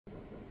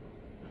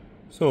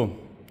So,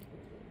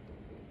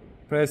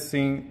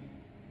 pressing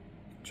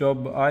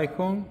job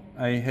icon,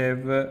 I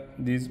have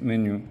this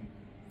menu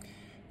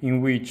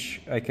in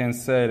which I can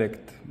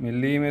select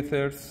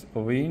millimeters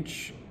of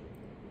inch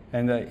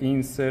and I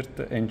insert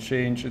and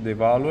change the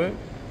value,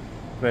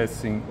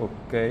 pressing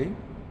OK.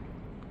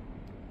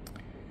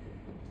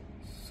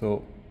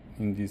 So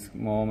in this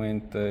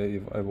moment,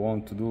 if I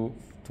want to do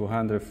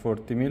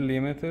 240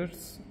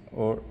 millimeters,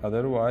 or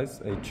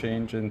otherwise I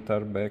change and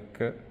turn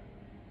back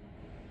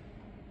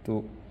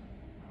to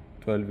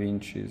 12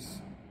 inches.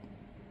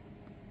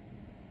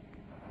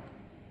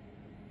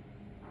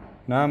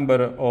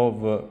 Number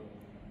of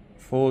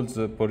folds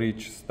for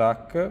each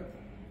stack,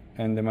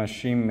 and the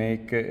machine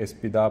make a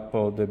speed up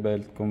of the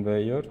belt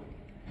conveyor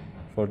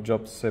for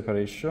job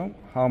separation.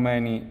 How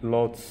many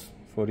lots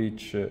for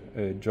each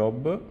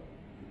job,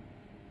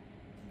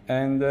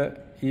 and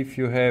if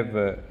you have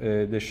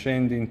a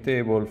descending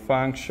table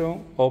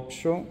function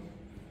option,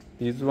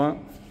 this one,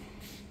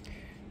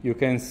 you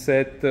can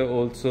set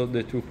also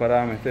the two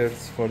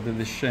parameters for the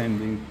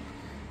descending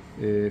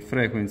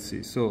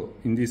frequency. So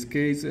in this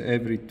case,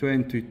 every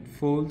 20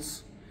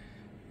 folds,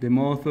 the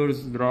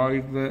motors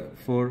drive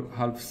for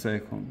half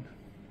second.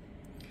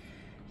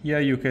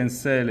 Here you can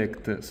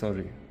select,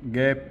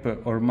 gap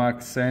or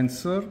mark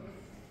sensor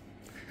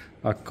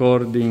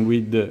according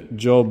with the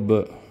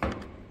job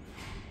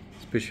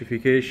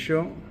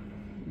specification.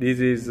 This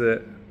is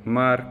a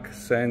mark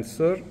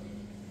sensor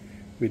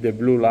with a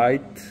blue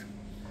light,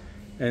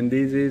 and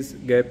this is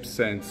gap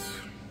sensor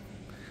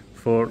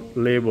for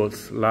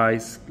labels,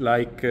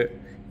 like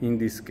in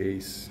this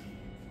case.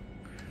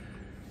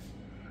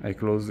 I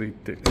close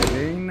it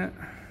again.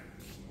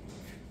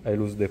 I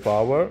lose the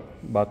power,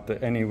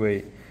 but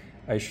anyway,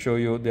 I show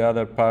you the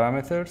other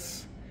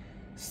parameters.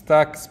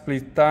 Stack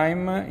split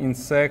time in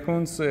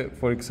seconds,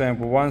 for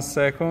example, 1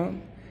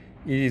 second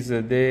is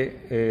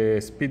the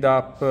speed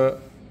up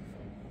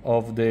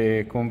of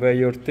the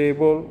conveyor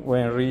table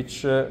when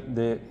reach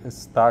the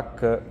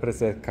stack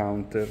preset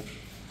counter.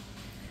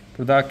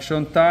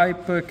 Production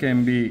type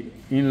can be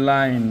in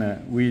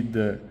line with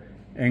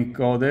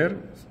encoder,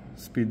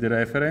 speed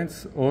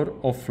reference, or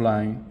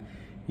offline.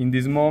 In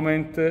this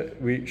moment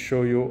we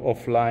show you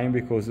offline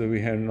because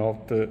we have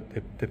not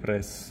the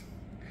press.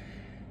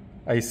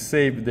 I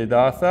save the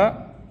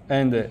data,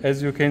 and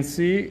as you can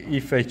see,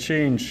 if I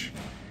change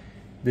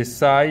the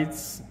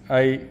sides,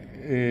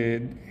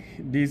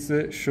 this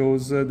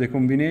shows the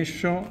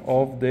combination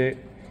of the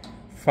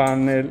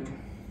funnel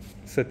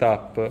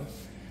setup.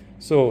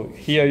 So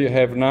here you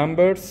have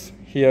numbers,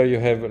 here you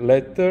have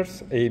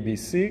letters A, B,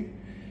 C,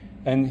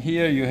 and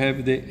here you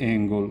have the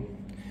angle.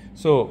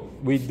 So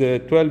with the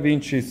 12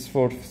 inches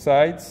for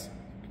sides,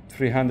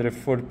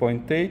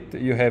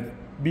 304.8, you have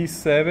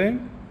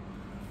B7,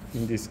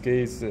 in this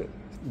case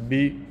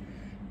B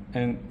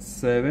and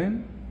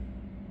 7,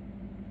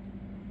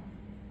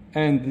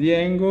 and the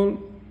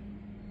angle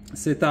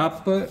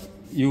setup,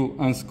 you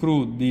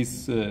unscrew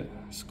this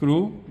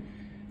screw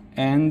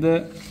and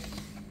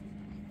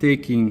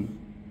taking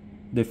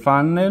the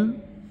funnel,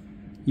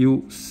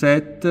 you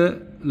set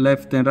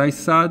left and right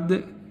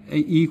side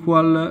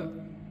equal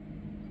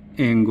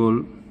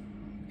angle,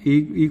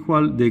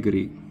 equal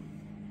degree.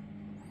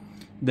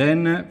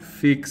 Then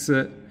fix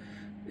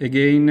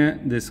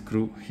again the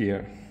screw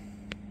here.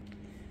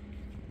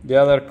 The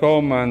other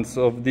commands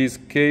of this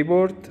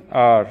keyboard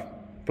are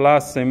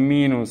plus and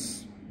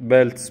minus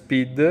belt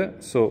speed.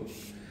 So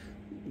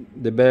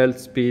the belt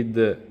speed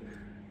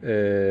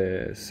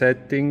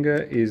setting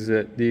is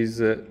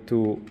these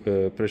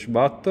two push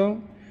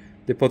button.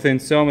 The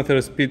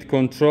potentiometer speed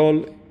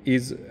control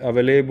is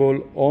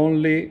available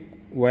only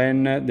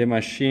when the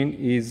machine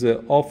is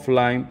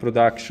offline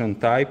production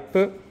type,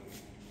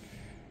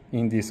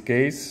 in this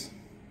case.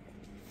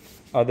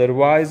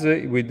 Otherwise,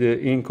 with the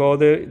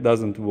encoder it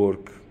doesn't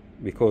work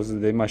because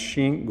the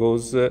machine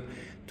goes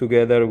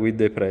together with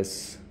the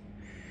press.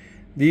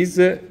 This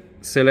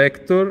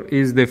selector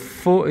is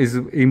is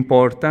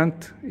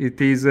important.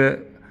 It is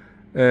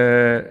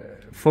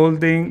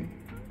folding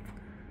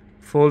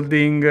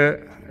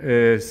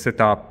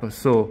setup.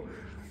 So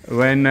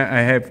when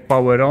I have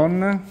power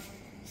on,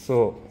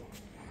 so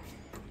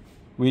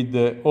with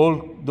all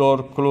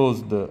door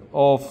closed,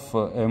 off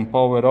and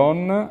power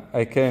on,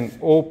 I can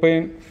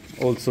open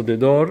also the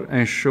door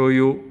and show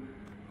you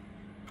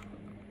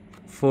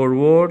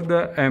forward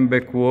and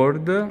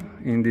backward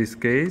in this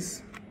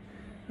case,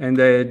 and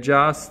I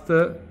adjust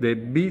the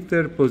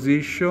beater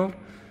position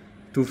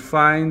to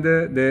find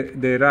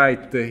the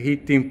right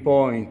hitting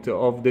point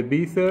of the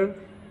beater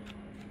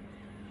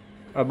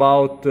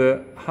about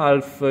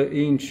half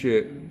inch,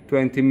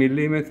 20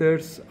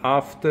 millimeters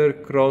after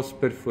cross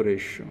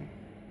perforation.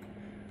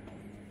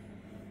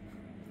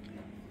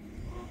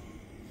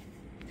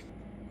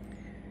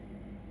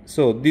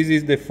 So this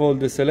is the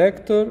fold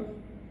selector.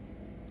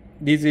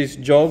 This is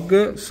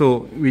jog.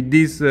 So with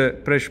this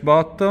press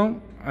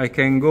button, I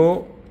can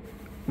go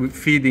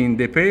feeding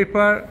the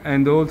paper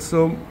and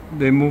also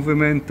the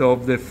movement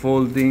of the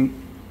folding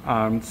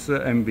arms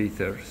and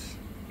beaters.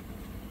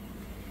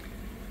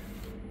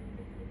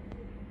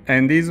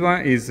 And this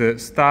one is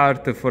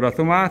start for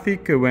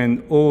automatic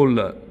when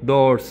all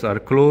doors are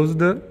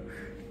closed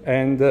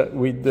and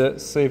with the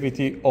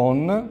safety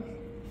on.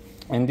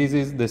 And this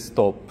is the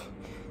stop.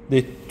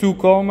 The two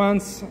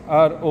commands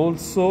are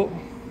also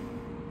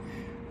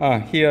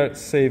here,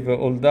 save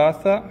all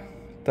data,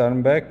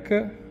 turn back.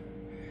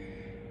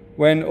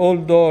 When all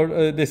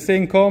the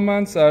same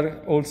commands are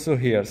also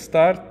here,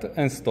 start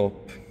and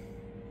stop.